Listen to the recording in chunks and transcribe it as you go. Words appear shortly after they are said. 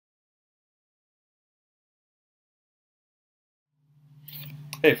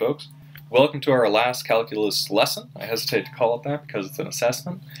Hey folks, welcome to our last calculus lesson. I hesitate to call it that because it's an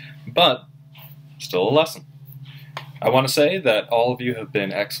assessment, but still a lesson. I want to say that all of you have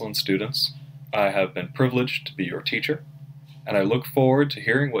been excellent students. I have been privileged to be your teacher, and I look forward to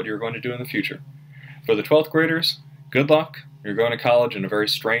hearing what you're going to do in the future. For the 12th graders, good luck. You're going to college in a very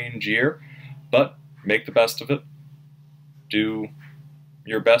strange year, but make the best of it. Do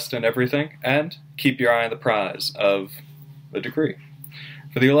your best in everything, and keep your eye on the prize of a degree.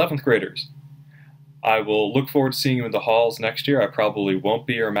 For the 11th graders, I will look forward to seeing you in the halls next year. I probably won't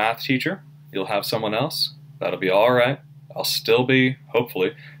be your math teacher. You'll have someone else. That'll be all right. I'll still be,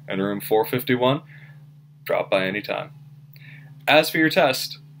 hopefully, in room 451. Drop by anytime. As for your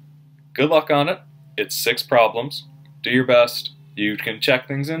test, good luck on it. It's 6 problems. Do your best. You can check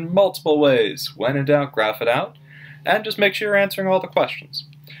things in multiple ways. When in doubt, graph it out. And just make sure you're answering all the questions.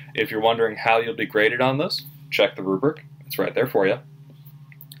 If you're wondering how you'll be graded on this, check the rubric. It's right there for you.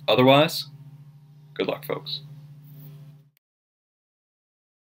 Otherwise, good luck, folks.